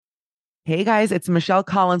Hey guys, it's Michelle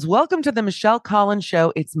Collins. Welcome to the Michelle Collins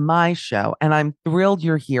Show. It's my show, and I'm thrilled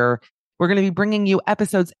you're here. We're going to be bringing you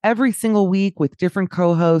episodes every single week with different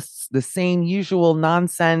co-hosts, the same usual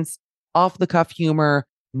nonsense, off-the-cuff humor,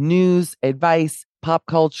 news, advice, pop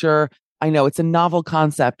culture. I know it's a novel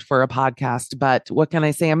concept for a podcast, but what can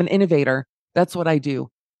I say? I'm an innovator. That's what I do.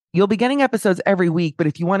 You'll be getting episodes every week, but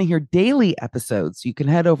if you want to hear daily episodes, you can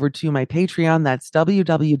head over to my Patreon. That's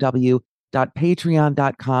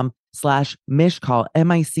www.patreon.com/Michcoll, Michcoll.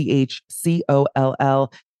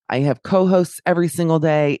 I have co-hosts every single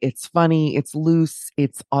day. It's funny, it's loose,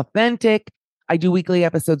 it's authentic. I do weekly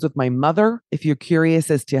episodes with my mother. If you're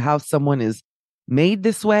curious as to how someone is made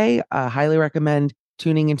this way, I highly recommend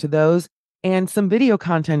tuning into those, and some video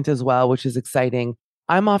content as well, which is exciting.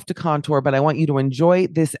 I'm off to Contour, but I want you to enjoy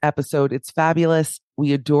this episode. It's fabulous.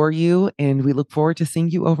 We adore you, and we look forward to seeing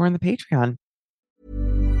you over on the Patreon.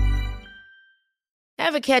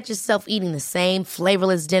 Ever catch yourself eating the same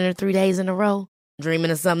flavorless dinner 3 days in a row?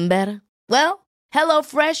 Dreaming of something better? Well,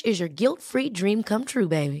 HelloFresh is your guilt-free dream come true,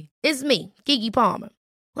 baby. It's me, Keke Palmer.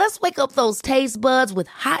 Let's wake up those taste buds with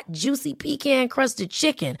hot, juicy pecan-crusted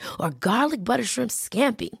chicken or garlic butter shrimp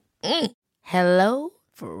scampi. Hello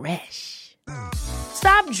Fresh.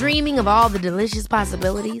 Stop dreaming of all the delicious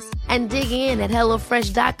possibilities and dig in at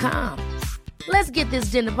HelloFresh.com. Let's get this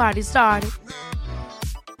dinner party started.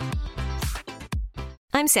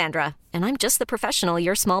 I'm Sandra, and I'm just the professional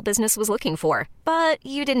your small business was looking for. But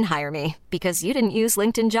you didn't hire me because you didn't use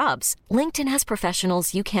LinkedIn Jobs. LinkedIn has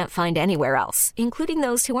professionals you can't find anywhere else, including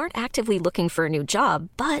those who aren't actively looking for a new job,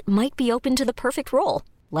 but might be open to the perfect role,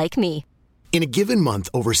 like me. In a given month,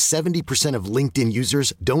 over 70% of LinkedIn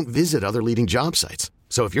users don't visit other leading job sites.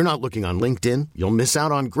 So if you're not looking on LinkedIn, you'll miss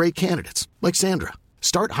out on great candidates like Sandra.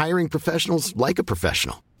 Start hiring professionals like a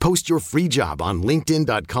professional. Post your free job on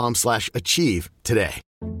linkedin.com/achieve today.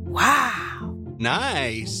 Wow.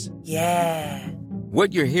 Nice. Yeah.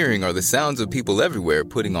 What you're hearing are the sounds of people everywhere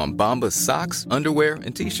putting on Bombas socks, underwear,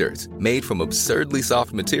 and T-shirts made from absurdly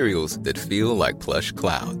soft materials that feel like plush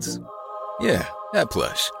clouds. Yeah, that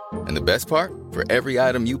plush. And the best part? For every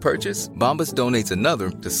item you purchase, Bombas donates another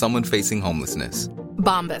to someone facing homelessness.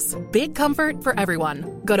 Bombas. Big comfort for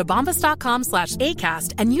everyone. Go to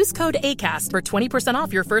bombas.com/ACAST and use code ACAST for 20%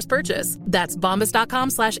 off your first purchase. That's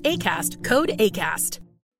bombas.com/ACAST. Code ACAST.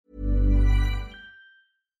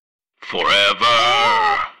 Forever.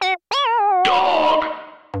 Dog.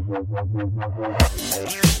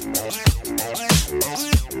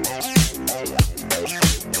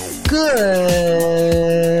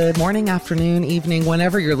 Good morning, afternoon, evening,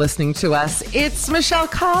 whenever you're listening to us. It's Michelle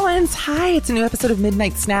Collins. Hi, it's a new episode of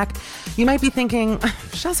Midnight Snack. You might be thinking,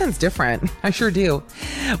 Michelle sounds different. I sure do.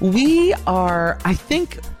 We are,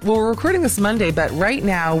 we're recording this Monday, but right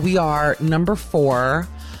now we are number 4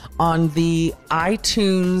 on the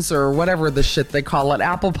iTunes or whatever the shit they call it,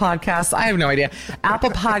 Apple Podcasts. I have no idea.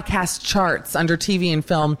 Apple Podcast charts under TV and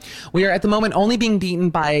film. We are at the moment only being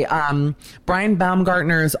beaten by Brian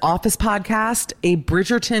Baumgartner's Office podcast, a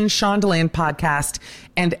Bridgerton Shondaland podcast,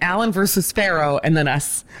 and Alan versus Pharaoh, and then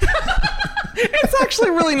us. It's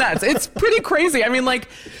actually really nuts. It's pretty crazy. I mean, like,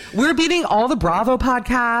 we're beating all the Bravo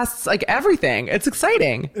podcasts, like everything. It's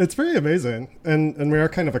exciting. It's pretty amazing. And we are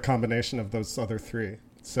kind of a combination of those other three.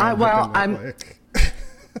 So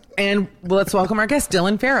and let's welcome our guest,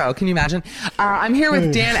 Dylan Farrow. Can you imagine? I'm here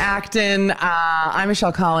with Dan Acton. I'm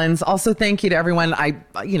Michelle Collins. Also, thank you to everyone.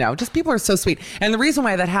 Just people are so sweet. And the reason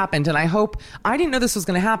why that happened, and I didn't know this was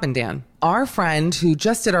going to happen, Dan. Our friend who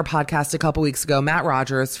just did our podcast a couple weeks ago, Matt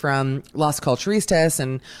Rogers from Las Culturistas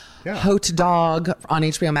and Haute Dog on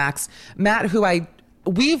HBO Max. Matt,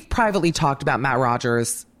 we've privately talked about Matt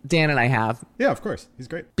Rogers. Dan and I have. Yeah, of course. He's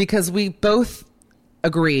great. Because we both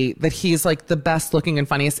agree that he's like the best looking and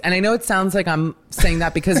funniest. And I know it sounds like I'm saying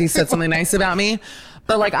that because he said something nice about me,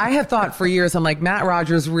 but like I have thought for years, I'm like, Matt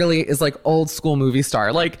Rogers really is like old school movie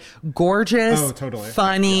star, like gorgeous,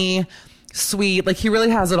 funny, sweet. Like he really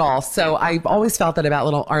has it all. So I've always felt that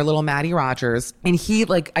about our little Matty Rogers. And he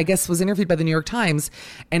I guess was interviewed by the New York Times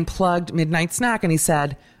and plugged Midnight Snack. And he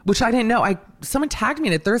said, which I didn't know, someone tagged me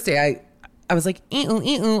in it Thursday. I was like,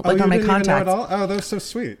 like on my contacts. Oh, that was so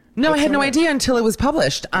sweet. No, I had no idea until it was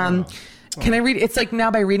published. Can I read it? It's like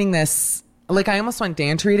now by reading this, like I almost want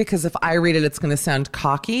Dan to read it because if I read it, it's going to sound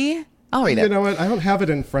cocky. I'll read it. You know what? I don't have it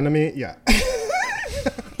in front of me. Yeah.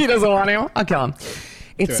 He doesn't want to? I'll kill him.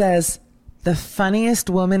 It says, the funniest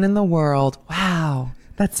woman in the world. Wow.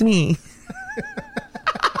 That's me.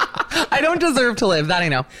 I don't deserve to live. That I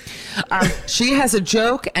know. She has a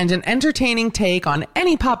joke and an entertaining take on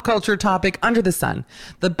any pop culture topic under the sun.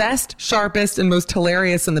 The best, sharpest, and most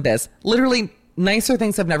hilarious in the biz. Literally nicer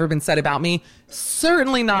things have never been said about me.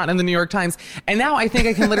 Certainly not in the New York Times. And now I think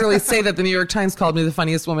I can literally say that the New York Times called me the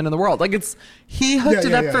funniest woman in the world. Like he hooked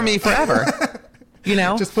it up for me forever. You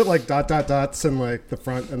know, just put like ... dots in like the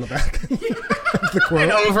front and the back of the quote.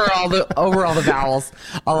 And over all the vowels,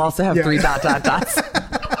 I'll also have 3 ... dots.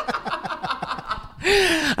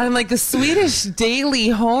 I'm like, the Swedish Daily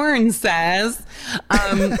Horn says,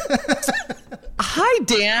 hi,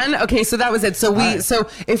 Dan. Okay, so that was it. So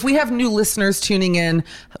if we have new listeners tuning in,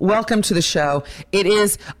 welcome to the show. It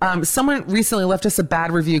is, someone recently left us a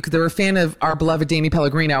bad review because they were a fan of our beloved Danny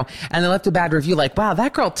Pellegrino, and they left a bad review like, wow,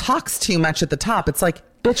 that girl talks too much at the top. It's like,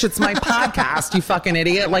 bitch, it's my podcast, you fucking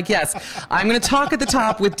idiot. Like, yes, I'm going to talk at the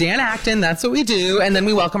top with Dan Acton. That's what we do. And then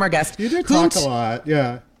we welcome our guest. You do talk a lot,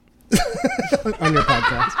 yeah. On your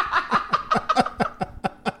podcast.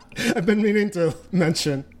 I've been meaning to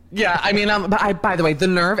mention. Yeah, I mean, by the way, the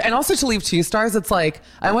nerve, and also to leave 2 stars, it's like,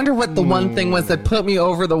 I wonder what the one thing was that put me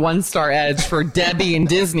over the 1-star edge for Debbie and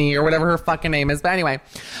Disney, or whatever her fucking name is. But anyway,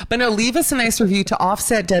 no, leave us a nice review to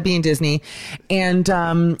offset Debbie and Disney. And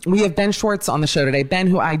we have Ben Schwartz on the show today. Ben,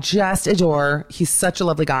 who I just adore. He's such a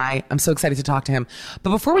lovely guy. I'm so excited to talk to him. But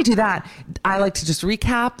before we do that, I like to just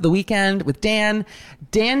recap the weekend with Dan.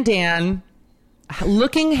 Dan,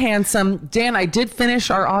 looking handsome. Dan, I did finish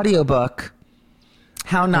our audiobook,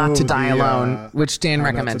 How Not to Die Alone, which Dan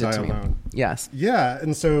recommended to me. Alone. Yes. Yeah.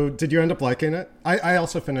 And so did you end up liking it? I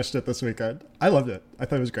also finished it this weekend. I loved it. I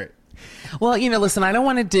thought it was great. Well, listen, I don't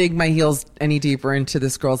want to dig my heels any deeper into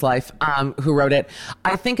this girl's life who wrote it.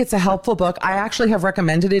 I think it's a helpful book. I actually have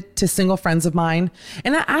recommended it to single friends of mine.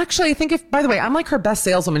 And I think by the way, I'm like her best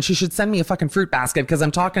saleswoman. She should send me a fucking fruit basket because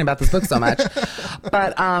I'm talking about this book so much.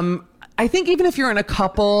 But I think even if you're in a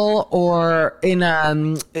couple or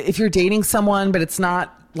if you're dating someone, but it's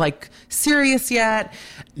not like serious yet,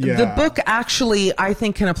 the book actually, I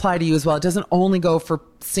think, can apply to you as well. It doesn't only go for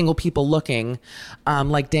single people looking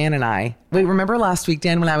like Dan and I. Wait, remember last week,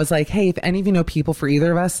 Dan, when I was like, hey, if any of you know people for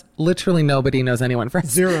either of us, literally nobody knows anyone for us.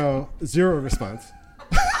 Zero response.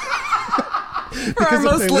 For our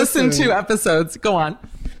most listened to episodes. Go on.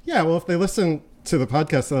 Yeah, well, if they listen to the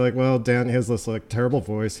podcast, they're like, well, Dan has this like terrible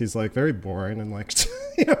voice. He's like very boring and like,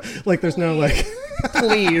 like there's no like.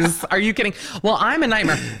 Please, are you kidding? Well, I'm a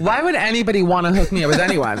nightmare. Why would anybody want to hook me up with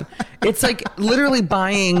anyone? It's like literally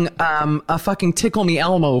buying a fucking Tickle Me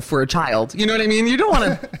Elmo for a child. You know what I mean? You don't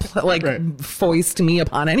want to foist me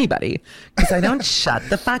upon anybody because I don't shut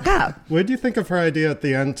the fuck up. What do you think of her idea at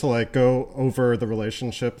the end to like go over the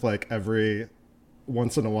relationship like every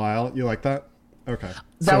once in a while? You like that? Okay.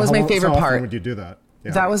 That was my favorite part. How would you do that?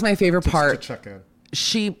 Yeah. That was my favorite part. To check in.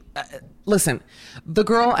 She, listen, the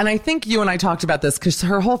girl, and I think you and I talked about this because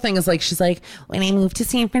her whole thing is like, she's like, when I moved to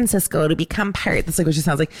San Francisco to become part, that's like what she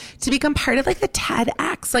sounds like, to become part of like the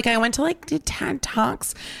TEDx. Like I went to like the TED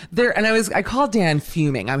Talks there, and I called Dan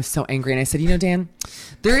fuming. I was so angry, and I said, Dan,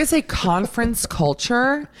 there is a conference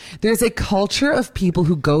culture. There's a culture of people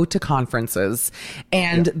who go to conferences,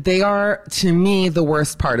 and they are, to me, the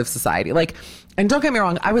worst part of society. Like, and don't get me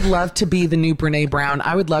wrong, I would love to be the new Brene Brown.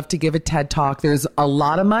 I would love to give a TED Talk. There's a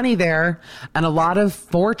lot of money there and a lot of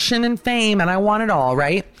fortune and fame, and I want it all,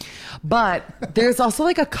 right? But there's also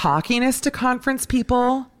like a cockiness to conference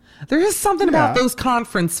people. There is something about those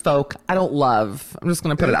conference folk I don't love. I'm just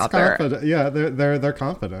going to put it out there. Yeah, they're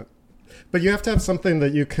confident. But you have to have something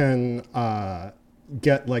that you can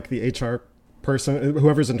get like the HR person,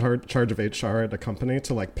 whoever's in charge of HR at a company,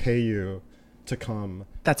 to like pay you to come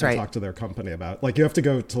talk to their company about. Like you have to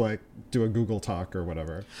go to like do a Google Talk or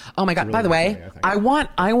whatever. Oh my God. Really, by the way, I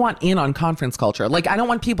want in on conference culture. Like I don't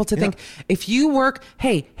want people to think if you work,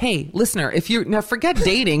 hey, listener, if you now forget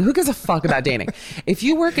dating, who gives a fuck about dating? If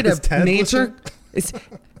you work at a major,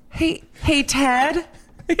 hey Ted,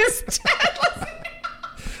 is Ted listening?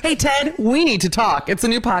 Hey Ted, we need to talk. It's a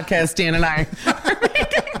new podcast, Dan and I.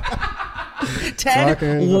 Ted,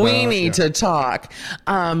 we need to talk.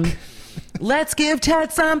 Let's give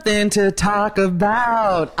Ted something to talk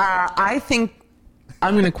about. I think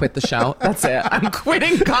I'm going to quit the show. That's it. I'm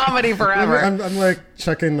quitting comedy forever. I'm like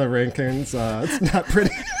checking the rankings. It's not pretty.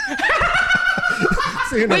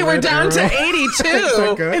 Wait, we're down to 82. Is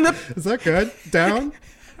that good? Is that good? Down?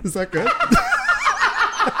 Is that good?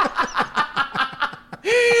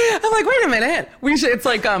 I'm like, wait a minute. It's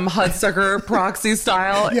like Hudsucker proxy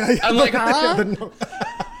style. Yeah. I'm like, huh?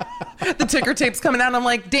 The ticker tape's coming out. I'm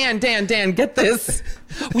like, Dan, get this.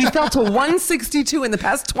 We fell to 162 in the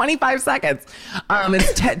past 25 seconds.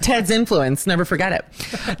 It's Ted's influence. Never forget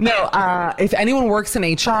it. No, if anyone works in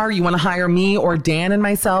HR, you want to hire me or Dan and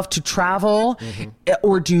myself to travel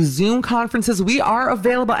or do Zoom conferences, we are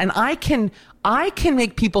available. And I can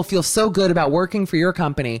make people feel so good about working for your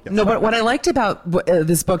company. No, but what I liked about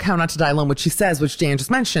this book, How Not to Die Alone, which she says, which Dan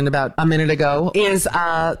just mentioned about a minute ago, is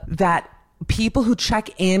that people who check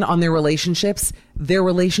in on their relationships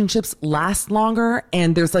last longer,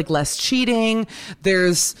 and there's like less cheating.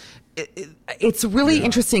 It's really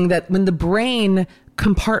interesting that when the brain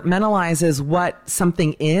compartmentalizes what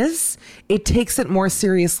something is, it takes it more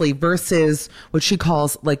seriously versus what she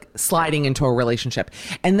calls like sliding into a relationship.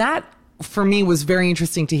 And that for me was very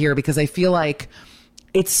interesting to hear, because I feel like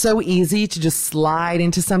it's so easy to just slide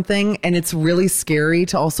into something, and it's really scary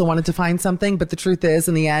to also want to define something. But the truth is,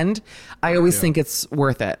 in the end, I always think it's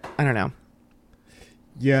worth it. I don't know.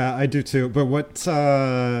 Yeah, I do too. But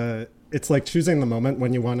it's like choosing the moment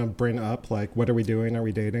when you want to bring up, like, what are we doing? Are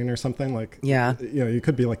we dating or something? Like, yeah, you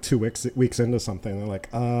could be like 2 weeks into something. They're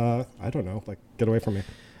like, I don't know, like, get away from me.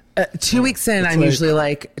 2 weeks in, I'm usually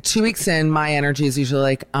like, 2 weeks in, my energy is usually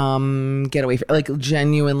like, get away from, like,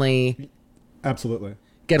 genuinely. Absolutely.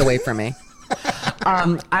 Get away from me.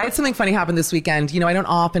 I had something funny happen this weekend. I don't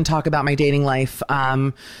often talk about my dating life,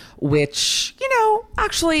 which,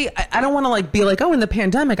 actually, I don't want to like be like, oh, in the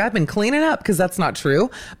pandemic, I've been cleaning up, because that's not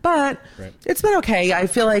true. But It's been okay. I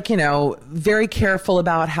feel like, very careful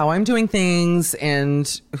about how I'm doing things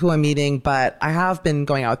and who I'm meeting. But I have been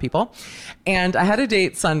going out with people. And I had a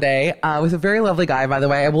date Sunday with a very lovely guy, by the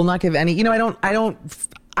way. I will not give any,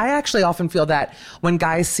 I actually often feel that when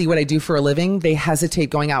guys see what I do for a living, they hesitate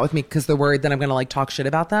going out with me because they're worried that I'm going to like talk shit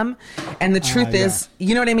about them. And the truth is,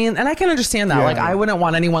 you know what I mean? And I can understand that. Like, I wouldn't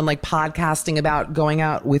want anyone like podcasting about going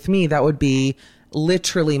out with me. That would be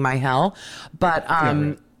literally my hell. But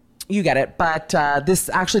you get it. But this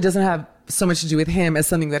actually doesn't have so much to do with him as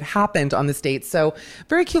something that happened on this date. So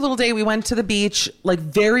very cute little day. We went to the beach, like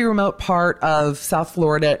very remote part of South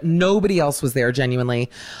Florida. Nobody else was there, genuinely.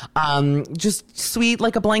 Just sweet,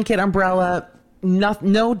 like a blanket umbrella.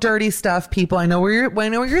 No dirty stuff, people. I know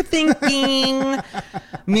what you're thinking.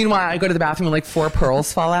 Meanwhile, I go to the bathroom and like 4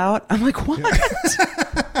 pearls fall out. I'm like, what?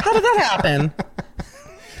 How did that happen?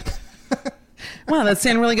 Wow, that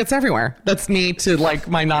sand really gets everywhere. That's me to like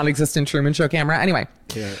my non-existent Truman Show camera. Anyway.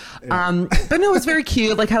 Yeah. But no, it was very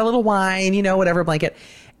cute. Like, had a little wine, whatever, blanket.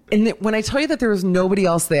 And when I tell you that there was nobody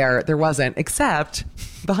else there wasn't, except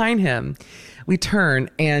behind him. We turn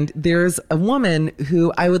and there's a woman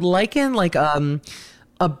who I would liken like a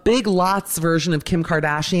Big Lots version of Kim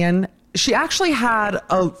Kardashian. She actually had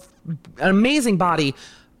an amazing body.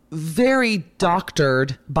 Very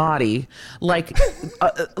doctored body, like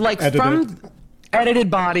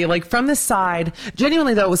edited body, like from the side.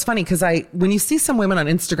 Genuinely though, it was funny because when you see some women on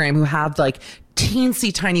Instagram who have like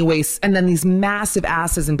teensy tiny waists and then these massive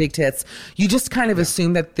asses and big tits, you just kind of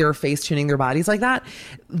assume that they're face tuning their bodies like that.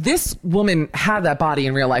 This woman had that body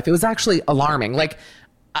in real life. It was actually alarming. Like,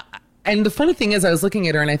 and the funny thing is, I was looking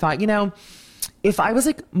at her and I thought, if I was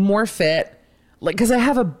like more fit, like, cause I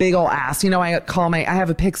have a big old ass, I have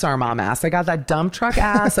a Pixar mom ass. I got that dump truck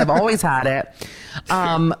ass. I've always had it.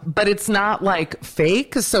 But it's not like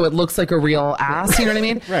fake. So it looks like a real ass. You know what I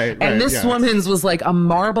mean? Right. And this woman's was like a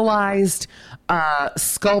marbleized,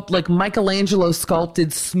 sculpt, like Michelangelo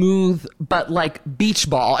sculpted smooth, but like beach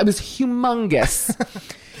ball. It was humongous.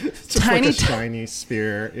 Just tiny, like a shiny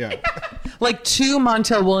sphere. Yeah. Like 2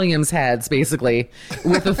 Montel Williams heads, basically,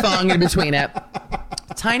 with a thong in between it.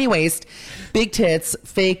 Tiny waist, big tits,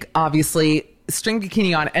 fake, obviously, string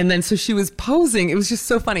bikini on. And then so she was posing. It was just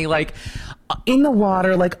so funny, like in the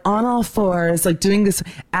water, like on all fours, like doing this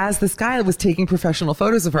as this guy was taking professional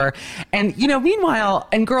photos of her. And, meanwhile,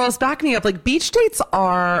 and girls, back me up, like beach dates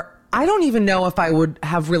are, I don't even know if I would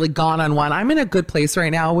have really gone on one. I'm in a good place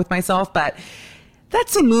right now with myself, but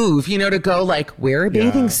that's a move, to go like wear a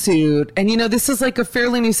bathing suit. And, this is like a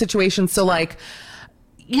fairly new situation. So like,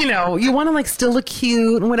 you want to like still look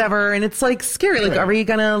cute and whatever. And it's like scary. Like, are we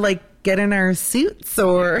going to like get in our suits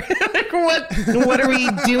or like what are we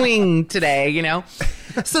doing today?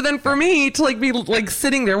 So then for me to like be like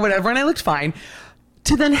sitting there, whatever. And I looked fine.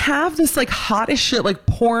 To then have this like hot as shit, like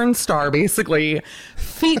porn star, basically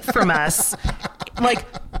feet from us, like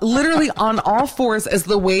literally on all fours as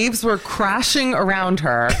the waves were crashing around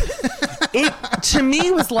her. It to me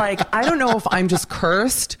was like, I don't know if I'm just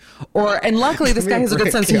cursed and luckily this guy has a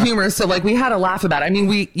good sense of humor. So like we had a laugh about it. I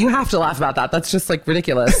mean, you have to laugh about that. That's just like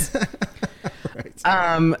ridiculous. Right.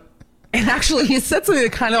 And actually he said something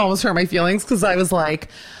that kind of almost hurt my feelings because I was like,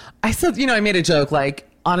 I said, I made a joke like,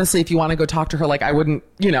 honestly, if you want to go talk to her, like, I wouldn't,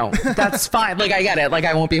 that's fine. Like, I get it. Like,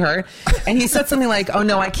 I won't be her. And he said something like, oh,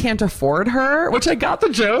 no, I can't afford her, which I got the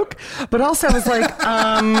joke. But also I was like,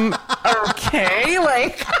 okay.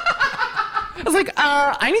 Like, I was like,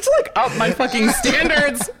 I need to like up my fucking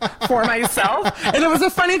standards for myself. And it was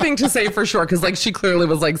a funny thing to say for sure. Cause like she clearly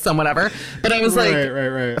was like some whatever, but I was like,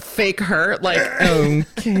 right. fake her. Like,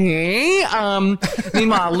 okay.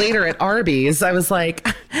 Meanwhile, later at Arby's, I was like,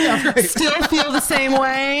 still feel the same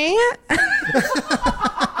way.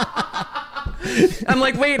 I'm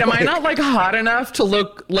like, wait, am I not like hot enough to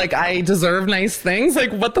look like I deserve nice things?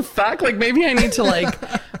 Like, what the fuck? Like, maybe I need to like,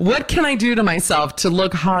 what can I do to myself to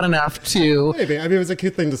look hot enough to? Maybe. I mean, it was a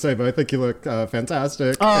cute thing to say, but I think you look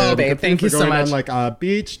fantastic. Oh, babe, thank you so much. On like a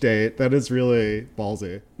beach date, that is really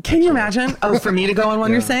ballsy. Can you imagine? Oh, for me to go on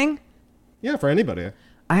one, you're saying? Yeah, for anybody.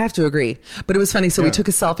 I have to agree. But it was funny. So we took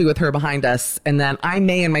a selfie with her behind us. And then I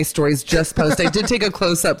may in my stories just post. I did take a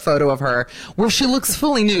close-up photo of her where she looks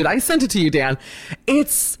fully nude. I sent it to you, Dan.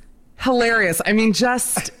 It's hilarious. I mean,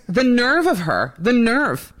 just the nerve of her, the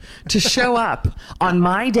nerve to show up on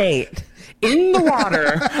my date in the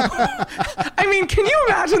water. I mean, can you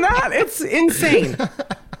imagine that? It's insane.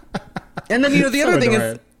 And then, the other thing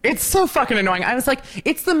is, it's so fucking annoying. I was like,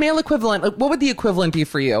 it's the male equivalent. Like, what would the equivalent be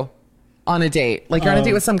for you? On a date, like you're on a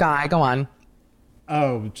date with some guy. Go on.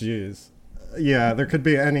 Oh, geez. Yeah, there could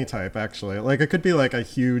be any type actually. Like it could be like a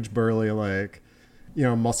huge burly, like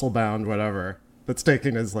muscle bound whatever that's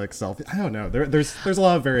taking his like selfie. I don't know. There's a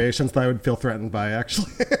lot of variations that I would feel threatened by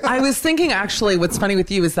actually. I was thinking actually, what's funny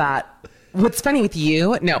with you is that. What's funny with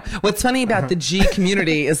you? No. What's funny about the G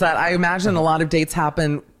community is that I imagine a lot of dates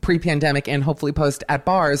happen pre-pandemic and hopefully post at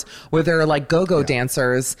bars where there are like go-go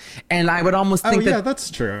dancers. And I would almost think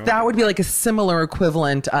that's true. That would be like a similar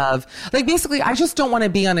equivalent of like, basically, I just don't want to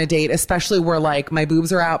be on a date, especially where like my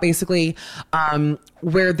boobs are out, basically,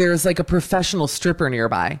 where there's like a professional stripper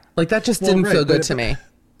nearby. Like that just didn't feel good to me.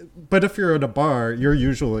 But if you're at a bar, you're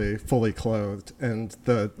usually fully clothed, and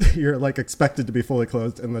you're like expected to be fully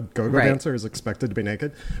clothed, and the go-go dancer is expected to be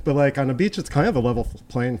naked. But like on a beach, it's kind of a level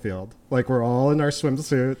playing field. Like we're all in our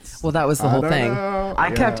swimsuits. Well, that was the whole thing.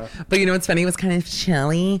 But you know what's funny? It was kind of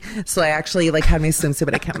chilly, so I actually like had my swimsuit,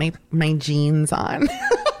 but I kept my jeans on.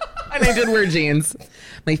 And I did wear jeans.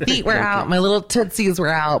 My feet were out, my little tootsies were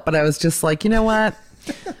out, but I was just like, you know what?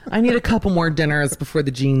 I need a couple more dinners before the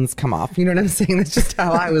jeans come off. You know what I'm saying? That's just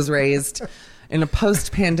how I was raised in a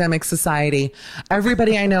post-pandemic society.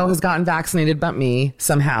 Everybody I know has gotten vaccinated but me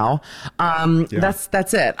somehow.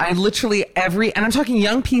 That's it. I literally and I'm talking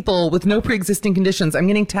young people with no pre-existing conditions. I'm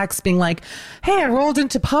getting texts being like, hey, I rolled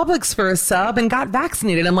into Publix for a sub and got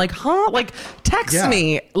vaccinated. I'm like, huh? Like, text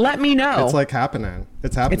me. Let me know. It's like happening.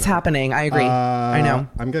 It's happening. It's happening. I agree. I know.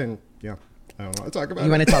 I'm getting, I don't want to talk about it.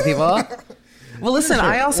 You want to tell people? Well, listen, sure.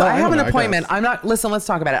 I have an appointment. Let's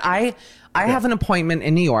talk about it. I have an appointment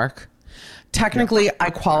in New York. Technically, I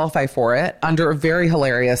qualify for it under a very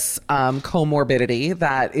hilarious comorbidity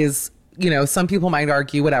that is, some people might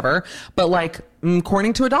argue whatever. But like,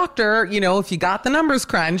 according to a doctor, if you got the numbers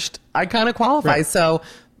crunched, I kind of qualify. Right. So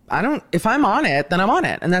if I'm on it, then I'm on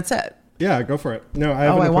it. And that's it. Yeah, go for it. No, I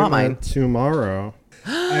have an appointment tomorrow.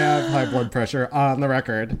 I have high blood pressure on the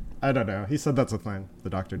record. I don't know. He said that's a fine. The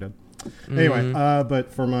doctor did. Anyway,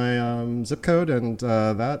 but for my zip code and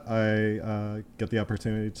that, I get the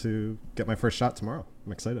opportunity to get my first shot tomorrow.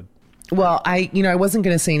 I'm excited. Well, I wasn't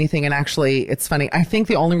going to say anything. And actually, it's funny. I think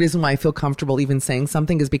the only reason why I feel comfortable even saying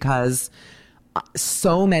something is because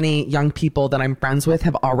so many young people that I'm friends with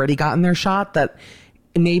have already gotten their shot that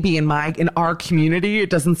maybe in our community, it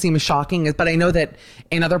doesn't seem as shocking, but I know that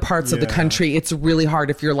in other parts of the country, it's really hard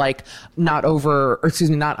if you're like not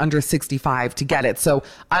under 65 to get it. So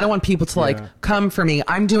I don't want people to come for me.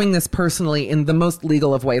 I'm doing this personally in the most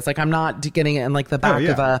legal of ways. Like I'm not getting it in like the back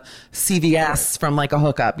of a CVS from like a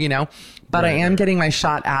hookup, but I am getting my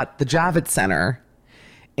shot at the Javits Center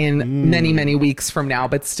in many, many weeks from now,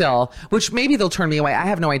 but still, which maybe they'll turn me away. I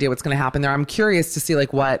have no idea what's going to happen there. I'm curious to see like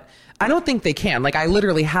I don't think they can. Like I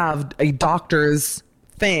literally have a doctor's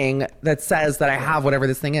thing that says that I have whatever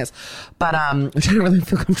this thing is, but which I don't really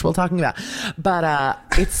feel comfortable talking about. But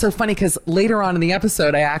it's so funny because later on in the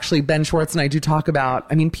episode, Ben Schwartz and I do talk about.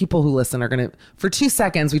 I mean, people who listen are gonna for 2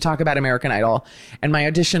 seconds we talk about American Idol and my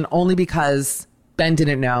audition only because Ben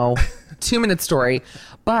didn't know. 2-minute story,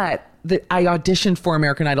 but I auditioned for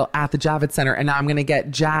American Idol at the Javits Center, and now I'm going to get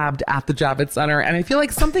jabbed at the Javits Center. And I feel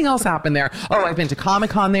like something else happened there. Oh, I've been to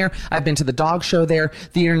Comic-Con there. I've been to the dog show there,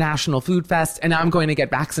 the International Food Fest, and now I'm going to get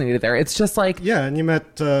vaccinated there. It's just like... Yeah, and you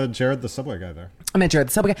met Jared, the Subway guy there. I met Jared,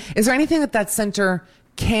 the Subway guy. Is there anything that center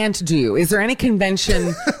can't do? Is there any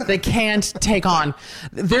convention they can't take on?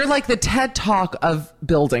 They're like the TED Talk of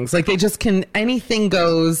buildings. Like they just can, anything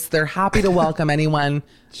goes. They're happy to welcome anyone.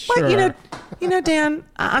 Sure. But you know, Dan,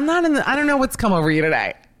 I'm not in the, I don't know what's come over you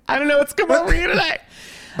today. I'm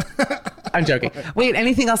joking. Wait,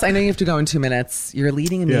 anything else? I know you have to go in 2 minutes. You're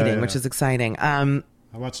leading a meeting, which is exciting. I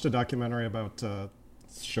watched a documentary about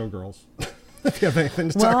showgirls. If you have anything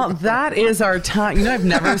to talk about. That is our time. You know, I've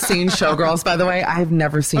never seen Showgirls, by the way. I've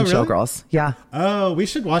never seen really? Showgirls. Yeah. Oh, we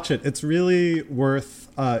should watch it. It's really worth,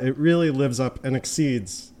 it really lives up and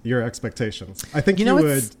exceeds your expectations. I think you would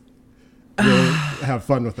really have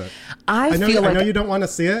fun with it. I know you don't want to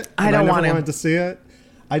see it. I don't want wanted to see it.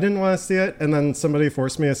 I didn't want to see it, and then somebody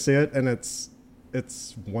forced me to see it, and it's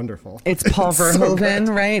wonderful. It's Paul Verhoeven,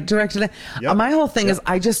 right? Directed it. Yep. My whole thing is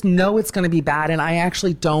I just know it's going to be bad, and I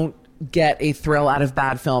actually don't get a thrill out of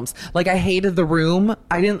bad films. Like I hated The Room.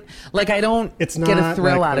 I don't get a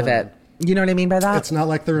thrill out of it. You know what I mean by that? It's not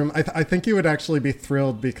like The Room. I think you would actually be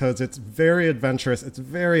thrilled because it's very adventurous. It's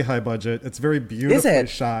very high budget. It's very beautifully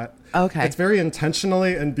shot. Okay. It's very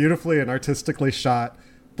intentionally and beautifully and artistically shot.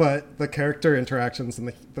 But the character interactions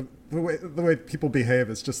and the way people behave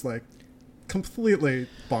is just like completely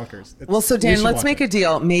bonkers. So Dan, let's make a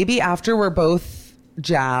deal. Maybe after we're both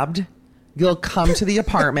jabbed, you'll come to the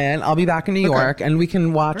apartment. I'll be back in New York and we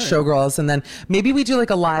can watch Showgirls. And then maybe we do like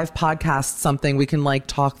a live podcast, something we can like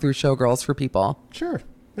talk through Showgirls for people. Sure.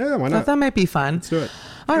 Yeah, why not? That might be fun. Let's do it.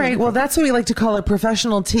 All right. Well, that's what we like to call a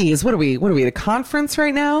professional tease. What are we at a conference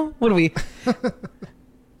right now? What are we?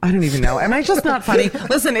 I don't even know. Am I just not funny?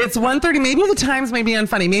 Listen, it's 1:30. Maybe the times may be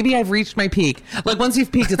unfunny. Maybe I've reached my peak. Like once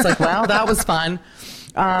you've peaked, it's like, well, that was fun.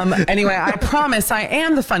 Anyway, I promise I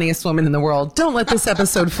am the funniest woman in the world. Don't let this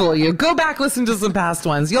episode fool you. Go back, listen to some past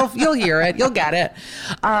ones. You'll hear it. You'll get it.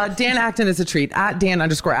 Dan Acton is a treat. At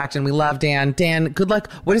Dan_Acton. We love Dan. Dan, good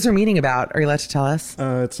luck. What is your meeting about? Are you allowed to tell us?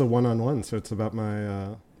 It's a one-on-one, so it's about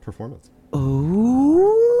my performance.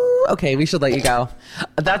 Ooh. Okay, we should let you go.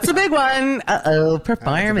 That's a big one.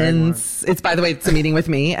 Performance. It's, by the way, it's a meeting with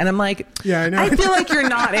me. And I'm like, yeah, I know. I feel like you're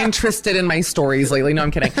not interested in my stories lately. No,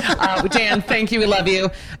 I'm kidding. Dan, thank you. We love you.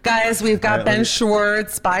 Guys, we've got Ben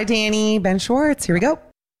Schwartz. Bye, Danny. Ben Schwartz. Here we go.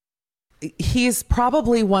 He's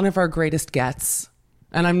probably one of our greatest gets.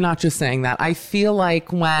 And I'm not just saying that. I feel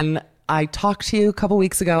like when I talked to you a couple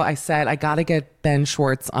weeks ago, I said, I got to get Ben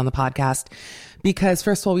Schwartz on the podcast. Because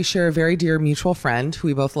first of all, we share a very dear mutual friend who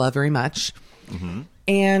we both love very much. Mm-hmm.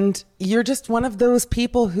 And you're just one of those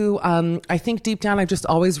people who I think deep down I've just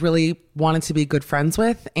always really wanted to be good friends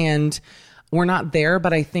with. And we're not there,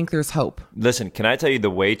 but I think there's hope. Listen, can I tell you the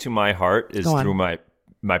way to my heart is through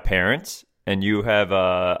my parents. And you have,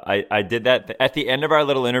 I did that at the end of our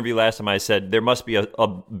little interview last time. I said, there must be a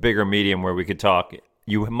bigger medium where we could talk.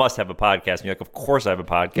 You must have a podcast. And you're like, of course I have a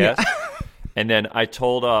podcast. Yeah. And then I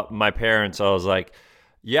told my parents, I was like,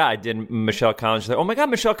 yeah, I did Michelle Collins. She's like, oh my God,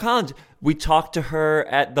 Michelle Collins. We talked to her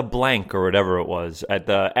at the blank or whatever it was, at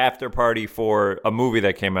the after party for a movie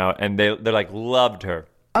that came out. And they're like, loved her.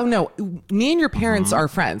 Oh, no. Me and your parents are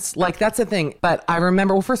friends. Like, that's the thing. But I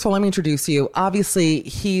remember, well, first of all, let me introduce you. Obviously,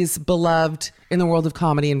 he's beloved in the world of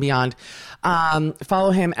comedy and beyond.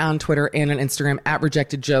 Follow him on Twitter and on Instagram at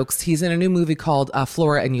Rejected Jokes. He's in a new movie called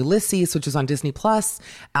Flora and Ulysses, which is on Disney Plus,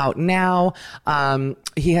 out now.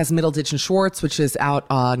 He has Middleditch and Schwartz, which is out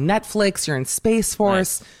on Netflix. You're in Space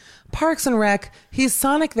Force. Nice. Parks and Rec. He's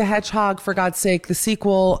Sonic the Hedgehog, for God's sake, the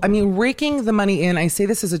sequel. I mean, raking the money in. I say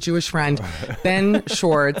this as a Jewish friend. Ben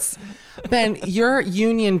Schwartz. Ben, your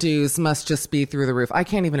union dues must just be through the roof. I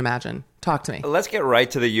can't even imagine. Talk to me. Let's get right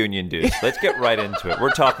to the union dues. Let's get right into it.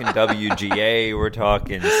 We're talking WGA. We're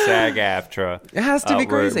talking SAG-AFTRA. It has to be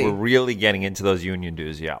crazy. We're really getting into those union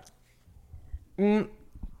dues, yeah.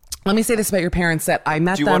 Let me say this about your parents, that I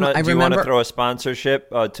met them. Do you want to throw a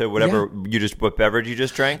sponsorship to whatever what beverage you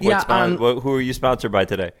just drank? Yeah, who are you sponsored by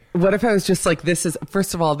today? What if I was just like, this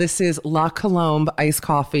is La Colombe iced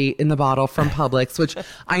coffee in the bottle from Publix, which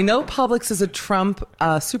I know Publix is a Trump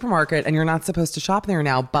supermarket and you're not supposed to shop there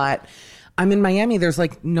now, but I'm in Miami. There's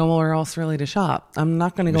like nowhere else really to shop. I'm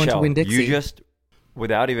not going to go into Winn-Dixie. You just,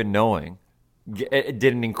 without even knowing, it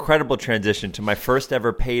did an incredible transition to my first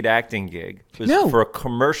ever paid acting gig. It was for a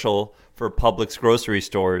commercial for Publix grocery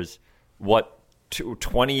stores,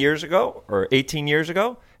 20 years ago or 18 years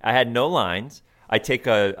ago? I had no lines.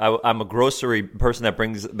 I'm a grocery person that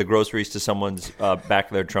brings the groceries to someone's back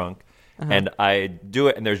of their trunk. And I do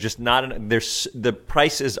it, and there's just the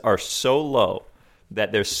prices are so low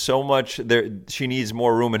that there's so much there. She needs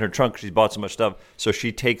more room in her trunk. She's bought so much stuff. So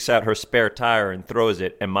she takes out her spare tire and throws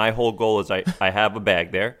it. And my whole goal is I have a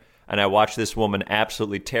bag there. and I watch this woman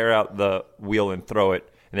absolutely tear out the wheel and throw it,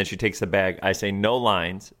 and then she takes the bag. I say no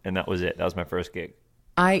lines, and that was it. That was my first gig.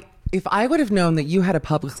 If I would have known that you had a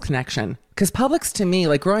Publix connection, because Publix to me,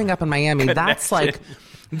 like growing up in Miami, that's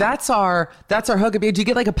our hookup. Do you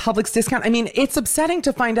get like a Publix discount? I mean, it's upsetting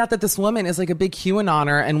to find out that this woman is like a big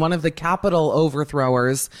QAnoner and one of the Capitol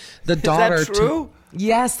overthrowers. The daughter. Is that true?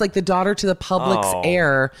 Yes, like the daughter to the Publix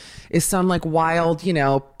heir is some like wild,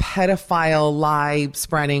 pedophile lie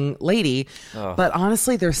spreading lady. But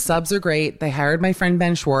honestly, their subs are great. They hired my friend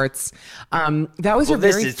Ben Schwartz. That was your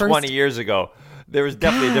very first. This is 20 years ago. There was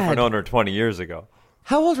definitely a different owner 20 years ago.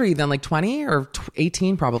 How old were you then? Like 20 or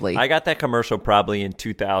 18 probably? I got that commercial probably in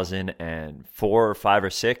 2004 or 5 or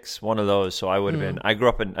 6, one of those. So I would have been, I grew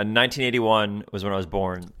up in 1981 was when I was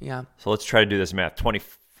born. Yeah. So let's try to do this math.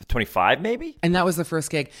 25 maybe? And that was the first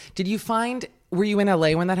gig. Were you in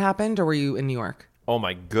LA when that happened or were you in New York? Oh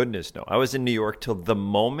my goodness, no. I was in New York till the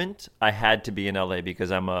moment I had to be in LA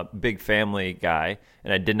because I'm a big family guy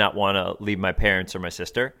and I did not want to leave my parents or my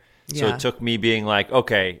sister. So it took me being like,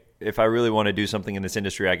 okay, if I really want to do something in this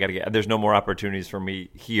industry, I got to there's no more opportunities for me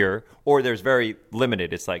here, or there's very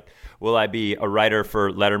limited. It's like, will I be a writer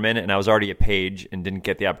for Letterman? And I was already at Page and didn't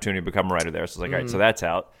get the opportunity to become a writer there. So I was like, all right, so that's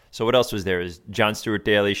out. So what else was there? Is Jon Stewart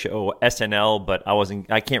Daily Show, SNL, but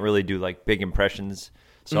I can't really do like big impressions.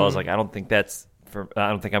 So I was like, I don't think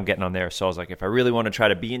I'm getting on there. So I was like, if I really want to try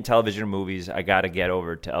to be in television and movies, I got to get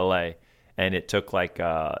over to LA. And it took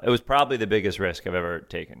it was probably the biggest risk I've ever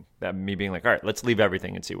taken. That me being like, all right, let's leave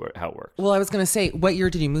everything and see how it works. Well, I was going to say, what year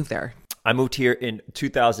did you move there? I moved here in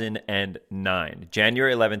 2009,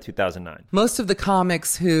 January 11, 2009. Most of the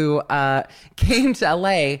comics who came to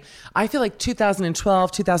LA, I feel like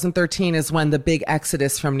 2012, 2013 is when the big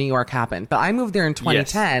exodus from New York happened. But I moved there in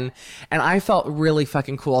 2010, and I felt really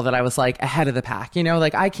fucking cool that I was like ahead of the pack.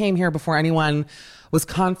 Like I came here before anyone was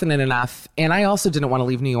confident enough. And I also didn't want to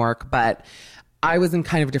leave New York, but I was in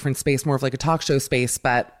kind of a different space, more of like a talk show space.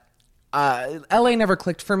 But LA never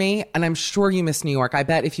clicked for me, and I'm sure you miss New York. I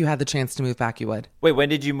bet if you had the chance to move back, you would. Wait, when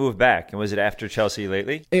did you move back? And was it after Chelsea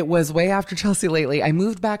Lately? It was way after Chelsea Lately. I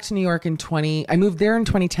moved back to New York I moved there in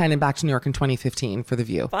 2010 and back to New York in 2015 for The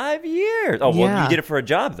View. 5 years. Oh, yeah. Well, you did it for a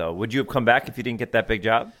job, though. Would you have come back if you didn't get that big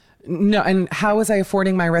job? No, and how was I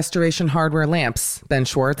affording my restoration hardware lamps, Ben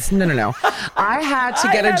Schwartz? No. I had to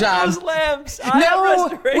get a job. Those lamps. I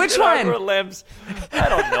have restoration which one? Hardware lamps. I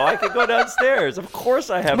don't know. I could go downstairs. Of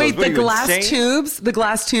course I have. Wait, those. the glass tubes? The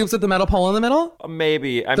glass tubes with the metal pole in the middle?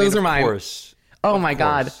 Maybe. Those are mine. Of course. Oh my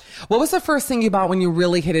God. What was the first thing you bought when you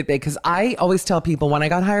really hit it big? Because I always tell people when I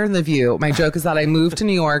got hired in The View, my joke is that I moved to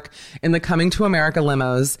New York in the Coming to America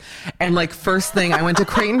limos. And like first thing, I went to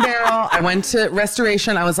Crate and Barrel. I went to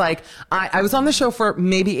Restoration. I was like, I was on the show for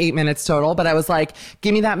maybe 8 minutes total, but I was like,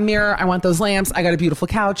 give me that mirror. I want those lamps. I got a beautiful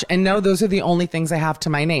couch. And no, those are the only things I have to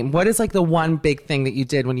my name. What is like the one big thing that you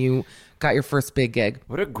did when you got your first big gig?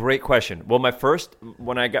 What a great question. Well,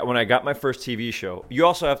 when I got my first TV show, you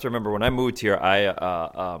also have to remember when I moved here,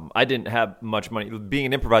 I didn't have much money. Being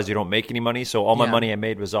an improviser, you don't make any money, so all my money I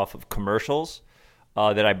made was off of commercials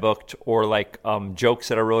that I booked or like jokes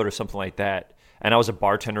that I wrote or something like that. And I was a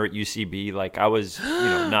bartender at UCB. Like I was,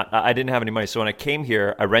 I didn't have any money. So when I came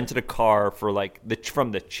here, I rented a car for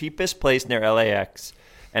from the cheapest place near LAX.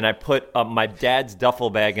 And I put my dad's duffel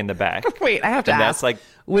bag in the back. Wait, I have to ask.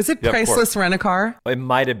 Was it priceless rent-a-car? It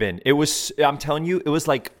might have been. It was. I'm telling you, it was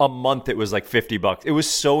like a month. It was like $50. It was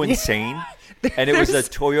so insane. And it was a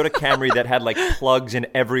Toyota Camry that had like plugs in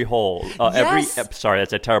every hole. Sorry,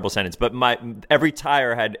 that's a terrible sentence. But every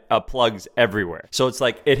tire had plugs everywhere. So it's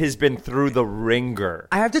like it has been through the ringer.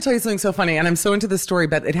 I have to tell you something so funny, and I'm so into this story,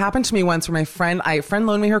 but it happened to me once where a friend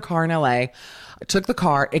loaned me her car in LA. I took the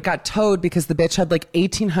car. It got towed because the bitch had like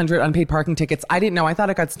 1,800 unpaid parking tickets. I didn't know. I thought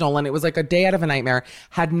it got stolen. It was like a day out of a nightmare.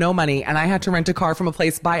 Had no money. And I had to rent a car from a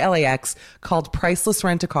place by LAX called Priceless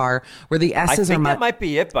Rent-A-Car where the S's are... I think that might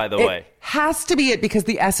be it, by the way. Has to be it because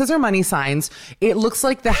the S's are money signs. It looks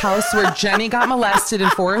like the house where Jenny got molested in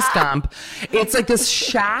Forrest Gump. It's like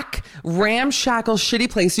this ramshackle, shitty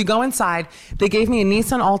place. You go inside. They gave me a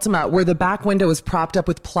Nissan Altima where the back window was propped up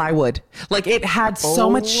with plywood. Like it had so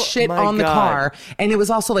much shit on the car. And it was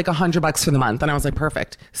also like $100 for the month. And I was like,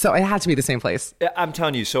 perfect. So it had to be the same place. I'm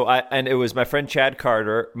telling you. And it was my friend Chad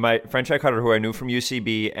Carter, who I knew from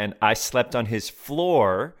UCB. And I slept on his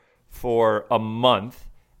floor for a month.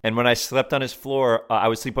 And when I slept on his floor, I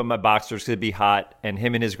would sleep on my boxers because it'd be hot. And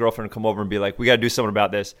him and his girlfriend would come over and be like, we got to do something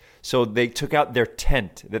about this. So they took out their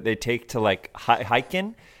tent that they take to like hike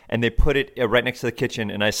in. And they put it right next to the kitchen.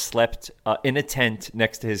 And I slept in a tent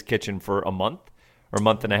next to his kitchen for a month. or a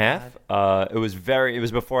month and a half. It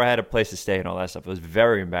was before I had a place to stay and all that stuff. It was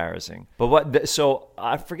very embarrassing. But so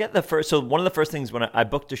I forget one of the first things when I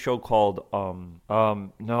booked a show called,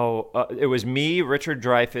 it was me, Richard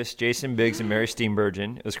Dreyfuss, Jason Biggs, and Mary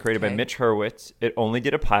Steenburgen. It was created by Mitch Hurwitz. It only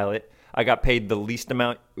did a pilot. I got paid the least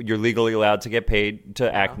amount you're legally allowed to get paid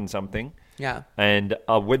to act in something. Yeah. And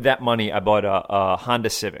with that money, I bought a Honda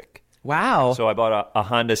Civic. Wow. So I bought a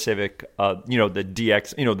Honda Civic, the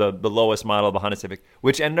DX, the lowest model of a Honda Civic,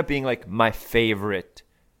 which ended up being like my favorite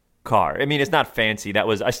car. I mean, it's not fancy.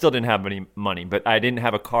 I still didn't have any money, but I didn't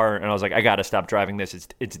have a car, and I was like, I got to stop driving this.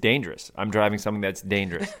 It's dangerous. I'm driving something that's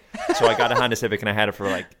dangerous. So I got a Honda Civic, and I had it for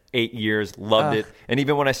like 8 years, loved it. And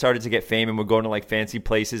even when I started to get fame and would go to like fancy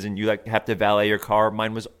places and you like have to valet your car,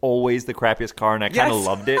 mine was always the crappiest car, and I kind of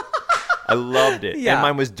loved it. I loved it. Yeah. And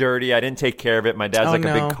mine was dirty. I didn't take care of it. My dad's a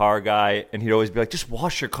big car guy, and he'd always be like, just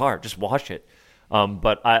wash your car. Just wash it.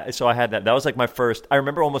 But I had that. That was like my first. I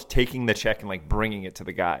remember almost taking the check and like bringing it to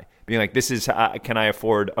the guy, being like, this is, can I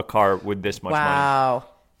afford a car with this much money? Wow.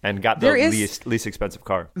 And got the least expensive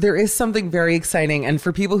car. There is something very exciting. And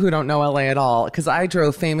for people who don't know LA at all, because I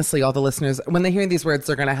drove famously, all the listeners, when they hear these words,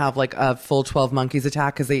 they're going to have like a full 12 Monkeys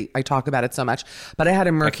attack because I talk about it so much. But I had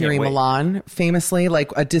a Mercury Milan, famously,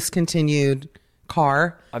 like a discontinued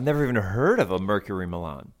car. I've never even heard of a Mercury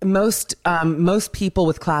Milan. Most people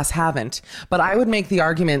with class haven't, but I would make the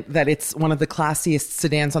argument that it's one of the classiest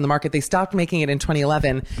sedans on the market. They stopped making it in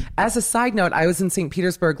 2011. As a side note, I was in St.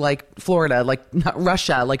 Petersburg, Florida, not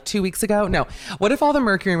Russia, 2 weeks ago. No, what if all the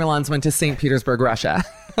Mercury Milans went to St. Petersburg, Russia?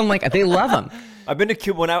 I'm like, they love them. I've been to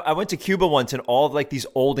Cuba. When I went to Cuba once, and all of these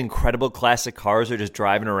old, incredible classic cars are just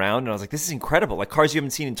driving around, and I was like, "This is incredible! Like cars you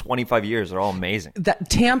haven't seen in 25 years. They're all amazing."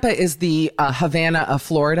 Tampa is the Havana of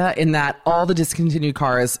Florida, in that all the discontinued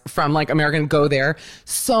cars from American go there.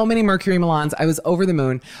 So many Mercury Milans. I was over the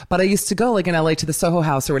moon. But I used to go in LA to the Soho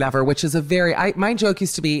House or whatever, which is my joke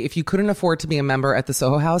used to be, if you couldn't afford to be a member at the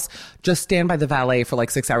Soho House, just stand by the valet for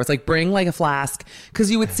 6 hours. Bring a flask, because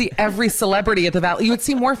you would see every celebrity at the valet. You would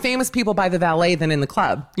see more famous people by the valet than in the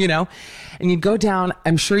club, and you'd go down.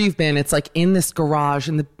 I'm sure you've been. It's in this garage,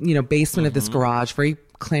 in the basement of this garage, very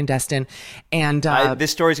clandestine. And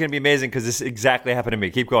this story is going to be amazing because this exactly happened to me.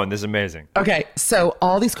 Keep going. This is amazing. Okay, so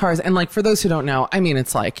all these cars, and for those who don't know, I mean,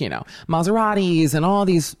 it's Maseratis and all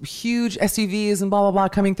these huge SUVs and blah blah blah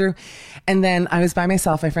coming through. And then I was by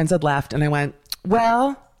myself. My friends had left, and I went,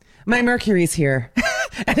 well, my Mercury's here.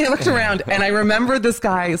 And I looked around, and I remembered this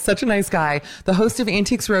guy, such a nice guy, the host of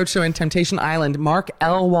Antiques Roadshow and Temptation Island, Mark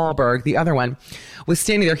L. Wahlberg, the other one, was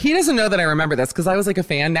standing there. He doesn't know that I remember this because I was a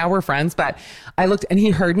fan. Now we're friends. But I looked, and he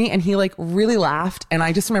heard me, and he really laughed. And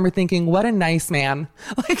I just remember thinking, what a nice man.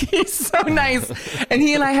 He's so nice. And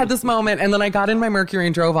he and I had this moment, and then I got in my Mercury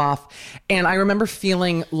and drove off. And I remember